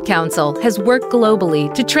Leadership Council has worked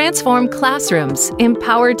globally to transform classrooms,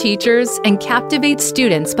 empower teachers, and captivate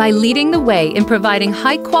students by leading the way in providing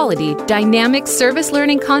high-quality, dynamic service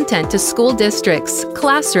learning content to school districts,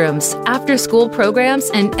 classrooms, after-school programs,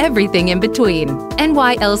 and everything in between.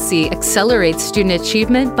 NYLC accelerates student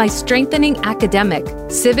achievement by strengthening academic,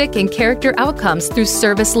 civic, and character outcomes through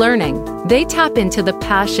service learning. They tap into the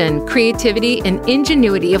passion, creativity, and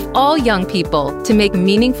ingenuity of all young people to make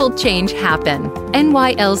meaningful change happen.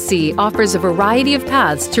 NYLC offers a variety of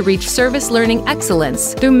paths to reach service learning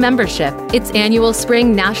excellence through membership, its annual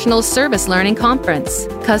Spring National Service Learning Conference,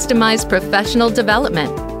 customized professional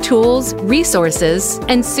development, tools, resources,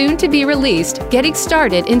 and soon to be released Getting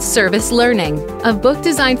Started in Service Learning, a book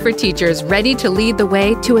designed for teachers ready to lead the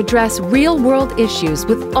way to address real-world issues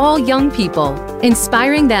with all young people,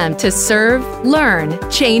 inspiring them to serve, learn,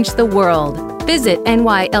 change the world. Visit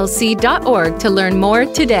nylc.org to learn more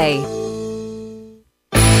today.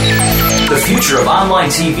 The future of online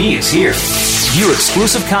TV is here. View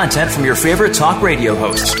exclusive content from your favorite talk radio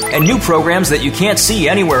hosts and new programs that you can't see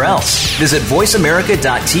anywhere else. Visit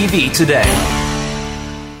voiceamerica.tv today.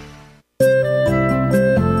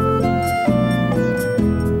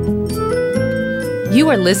 You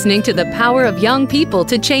are listening to The Power of Young People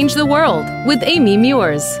to Change the World with Amy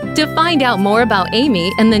Muirs. To find out more about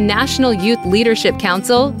Amy and the National Youth Leadership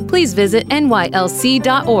Council, please visit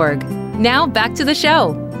nylc.org. Now back to the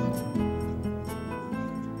show.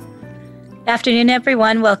 Good afternoon,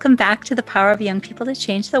 everyone. Welcome back to The Power of Young People to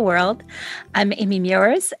Change the World. I'm Amy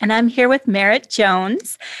Muirs, and I'm here with Merrit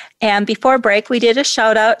Jones. And before break, we did a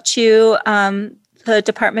shout out to the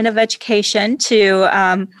Department of Education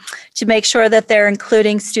to make sure that they're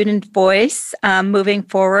including student voice moving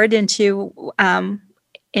forward into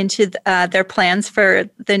into their plans for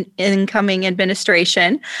the incoming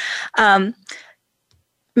administration.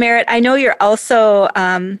 Merrit, I know you're also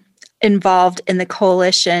involved in the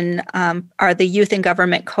coalition, or the Youth in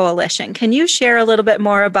Government Coalition. Can you share a little bit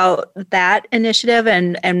more about that initiative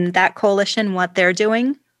and that coalition, what they're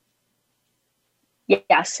doing?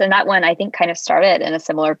 Yes, and that one I think kind of started in a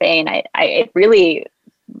similar vein. I really,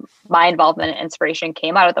 my involvement and inspiration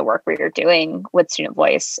came out of the work we were doing with Student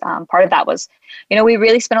Voice. Part of that was, we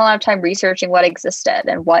really spent a lot of time researching what existed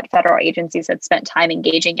and what federal agencies had spent time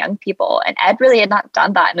engaging young people. And Ed really had not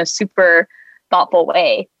done that in a super thoughtful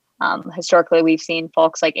way. Historically, we've seen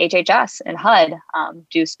folks like HHS and HUD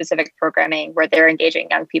do specific programming where they're engaging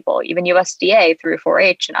young people. Even USDA through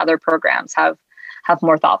 4-H and other programs have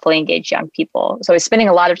more thoughtfully engaged young people. So I was spending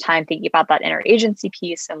a lot of time thinking about that interagency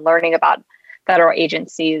piece and learning about federal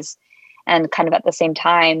agencies. And kind of at the same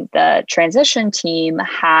time, the transition team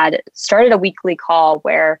had started a weekly call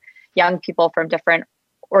where young people from different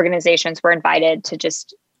organizations were invited to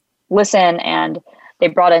just listen, and they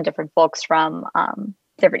brought in different folks from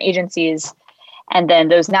different agencies. And then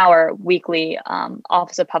those now are weekly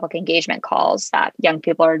Office of Public Engagement calls that young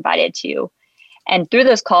people are invited to. And through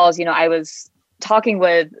those calls, I was talking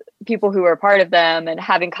with people who were part of them and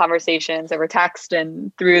having conversations over text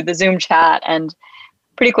and through the Zoom chat, and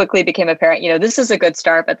pretty quickly became apparent, this is a good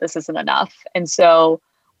start, but this isn't enough. And so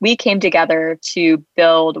we came together to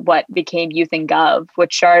build what became Youth in Gov,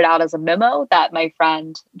 which started out as a memo that my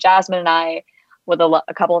friend Jasmine and I, with a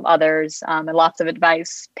couple of others and lots of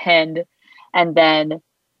advice, penned, and then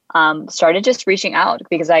started just reaching out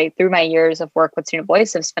because through my years of work with Student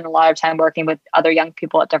Voice, have spent a lot of time working with other young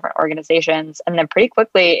people at different organizations. And then pretty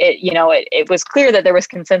quickly, it was clear that there was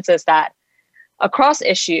consensus that across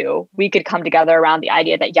issue, we could come together around the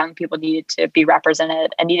idea that young people needed to be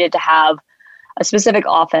represented and needed to have a specific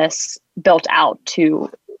office built out to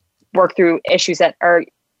work through issues that are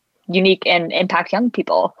unique and impact young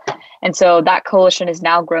people. And so that coalition has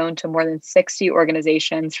now grown to more than 60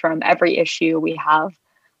 organizations from every issue. We have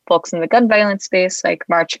folks in the gun violence space like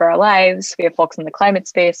March for Our Lives. We have folks in the climate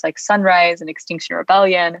space like Sunrise and Extinction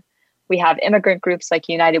Rebellion. We have immigrant groups like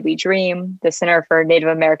United We Dream. The Center for Native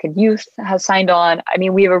American Youth has signed on. I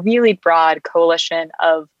mean, we have a really broad coalition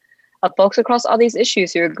of folks across all these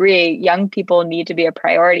issues who agree young people need to be a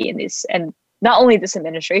priority in these, and not only this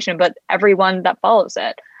administration, but everyone that follows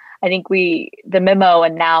it. I think the memo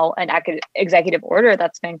and now an executive order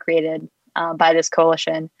that's been created by this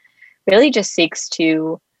coalition really just seeks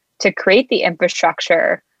to create the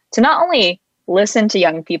infrastructure to not only listen to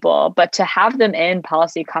young people, but to have them in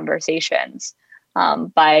policy conversations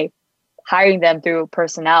by hiring them through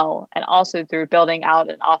personnel and also through building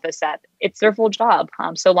out an office that it's their full job.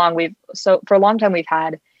 For a long time we've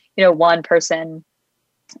had, one person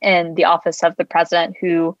in the office of the president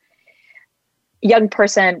who young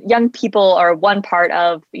people are one part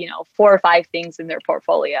of, 4 or 5 things in their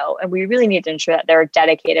portfolio. And we really need to ensure that there are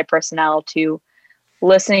dedicated personnel to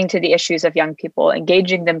listening to the issues of young people,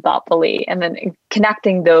 engaging them thoughtfully, and then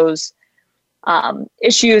connecting those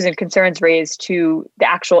issues and concerns raised to the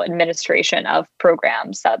actual administration of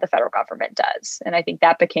programs that the federal government does. And I think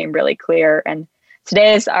that became really clear. And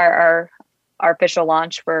today is our official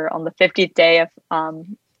launch. We're on the 50th day of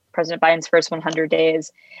President Biden's first 100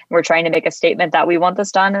 days. We're trying to make a statement that we want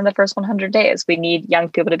this done in the first 100 days. We need young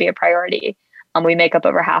people to be a priority. We make up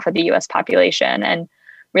over half of the U.S. population and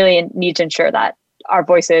really need to ensure that our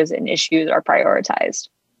voices and issues are prioritized.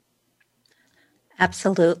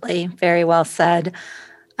 Absolutely. Very well said.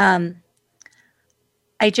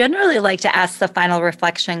 I generally like to ask the final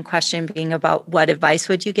reflection question being about what advice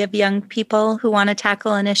would you give young people who want to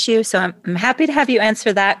tackle an issue? So I'm happy to have you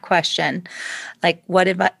answer that question. Like what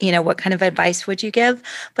kind of advice would you give?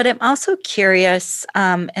 But I'm also curious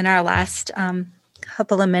in our last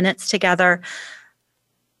couple of minutes together,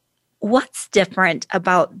 what's different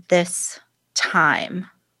about this time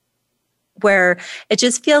where it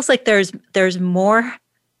just feels like there's more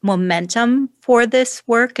momentum for this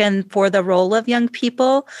work and for the role of young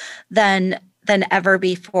people than ever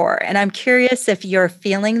before. And I'm curious if you're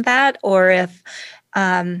feeling that or if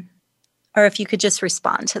you could just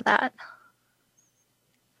respond to that.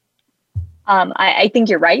 I think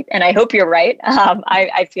you're right. And I hope you're right.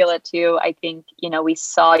 I feel it too. I think, we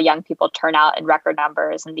saw young people turn out in record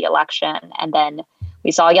numbers in the election. And then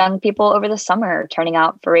we saw young people over the summer turning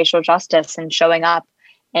out for racial justice and showing up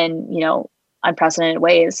in, unprecedented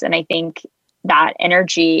ways. And I think that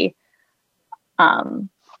energy from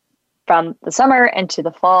the summer into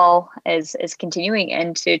the fall is continuing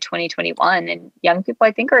into 2021. And young people,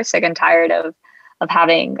 I think, are sick and tired of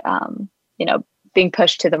having, being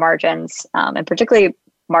pushed to the margins, and particularly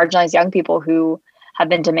marginalized young people who have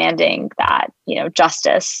been demanding that,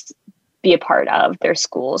 justice be a part of their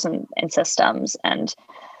schools and systems. And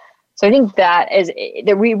so I think that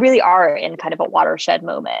we really are in kind of a watershed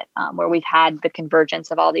moment where we've had the convergence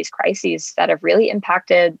of all these crises that have really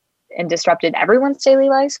impacted and disrupted everyone's daily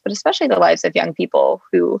lives, but especially the lives of young people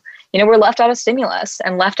who, were left out of stimulus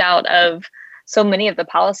and left out of so many of the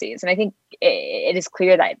policies. And I think it is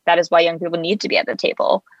clear that is why young people need to be at the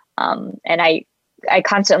table. And I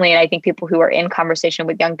constantly, and I think people who are in conversation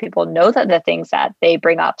with young people know that the things that they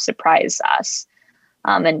bring up surprise us.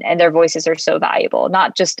 And their voices are so valuable,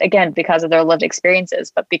 not just, again, because of their lived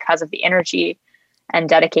experiences, but because of the energy and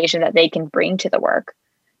dedication that they can bring to the work.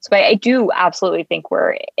 So I do absolutely think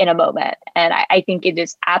we're in a moment. And I think it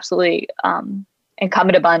is absolutely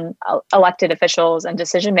incumbent upon elected officials and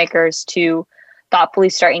decision makers to thoughtfully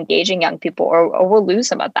start engaging young people, or we'll lose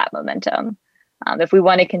some of that momentum. If we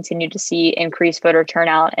want to continue to see increased voter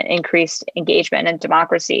turnout and increased engagement in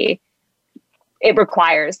democracy, it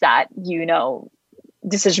requires that,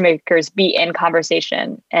 decision makers be in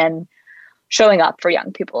conversation and showing up for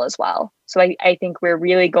young people as well. So I think we're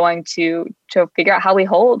really going to figure out how we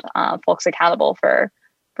hold folks accountable for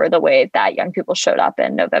the way that young people showed up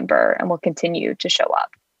in November and will continue to show up.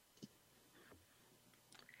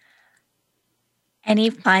 Any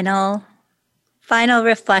final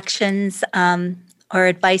reflections or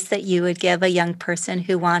advice that you would give a young person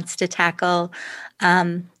who wants to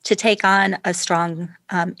to take on a strong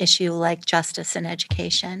issue like justice and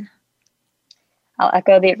education? I'll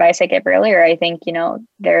echo the advice I gave earlier. I think,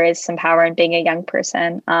 there is some power in being a young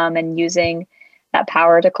person and using that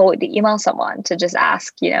power to email someone, to just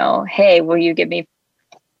ask, hey, will you give me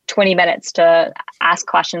 20 minutes to ask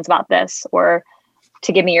questions about this, or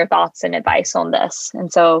to give me your thoughts and advice on this?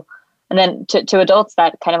 And then to adults,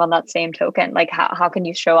 that kind of on that same token, like how can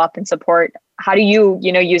you show up and support? How do you,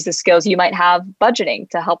 use the skills you might have budgeting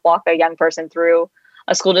to help walk a young person through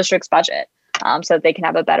a school district's budget so that they can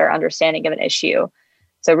have a better understanding of an issue?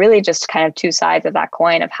 So really just kind of two sides of that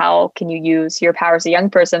coin of how can you use your power as a young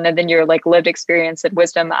person and then your lived experience and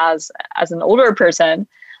wisdom as an older person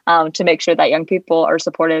to make sure that young people are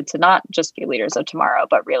supported to not just be leaders of tomorrow,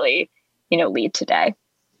 but really, lead today.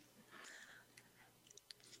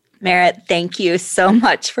 Merrit, thank you so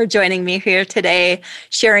much for joining me here today,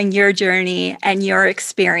 sharing your journey and your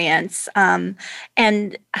experience, and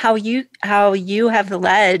how you have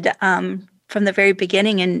led from the very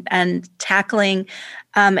beginning and tackling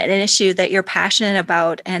an issue that you're passionate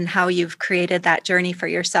about, and how you've created that journey for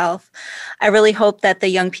yourself. I really hope that the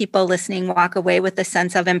young people listening walk away with a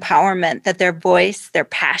sense of empowerment, that their voice, their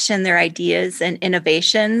passion, their ideas and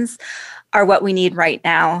innovations are what we need right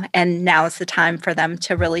now. And now is the time for them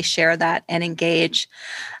to really share that and engage.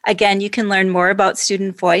 Again, you can learn more about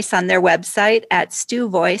Student Voice on their website at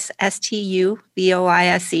stuvoice,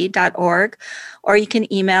 stuvoice.org, or you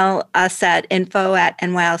can email us at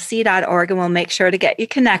info@nylc.org and we'll make sure to get you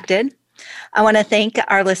connected. I want to thank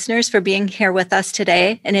our listeners for being here with us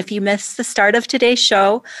today. And if you missed the start of today's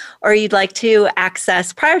show, or you'd like to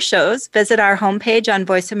access prior shows, visit our homepage on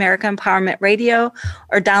Voice America Empowerment Radio,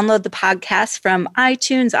 or download the podcast from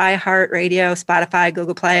iTunes, iHeartRadio, Spotify,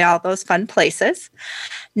 Google Play, all those fun places.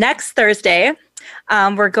 Next Thursday,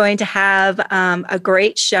 we're going to have a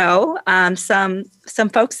great show. Some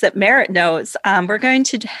folks that Merrit knows. We're going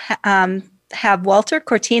to have Walter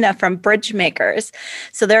Cortina from Bridge Makers.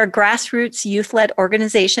 So they're a grassroots youth-led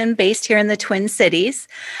organization based here in the Twin Cities.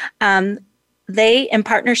 They, in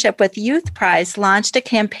partnership with Youth Prize, launched a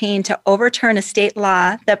campaign to overturn a state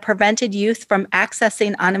law that prevented youth from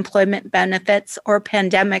accessing unemployment benefits or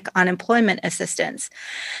pandemic unemployment assistance.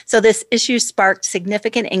 So this issue sparked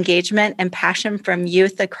significant engagement and passion from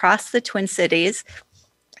youth across the Twin Cities,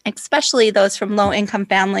 especially those from low-income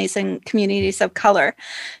families and communities of color.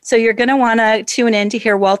 So you're going to want to tune in to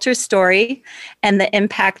hear Walter's story and the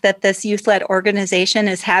impact that this youth-led organization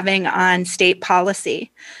is having on state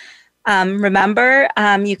policy. Remember,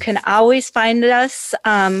 you can always find us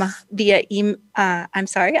on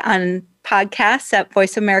podcasts at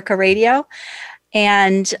Voice America Radio.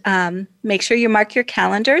 And make sure you mark your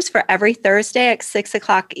calendars for every Thursday at 6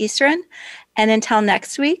 o'clock Eastern. And until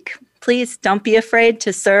next week, please don't be afraid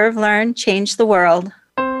to serve, learn, change the world.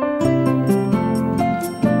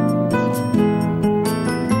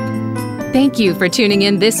 Thank you for tuning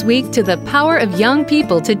in this week to The Power of Young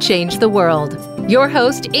People to Change the World. Your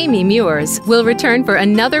host, Amy Muirs, will return for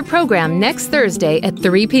another program next Thursday at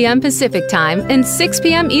 3 p.m. Pacific Time and 6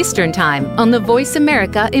 p.m. Eastern Time on the Voice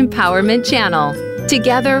America Empowerment Channel.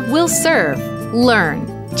 Together, we'll serve, learn,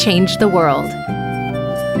 change the world.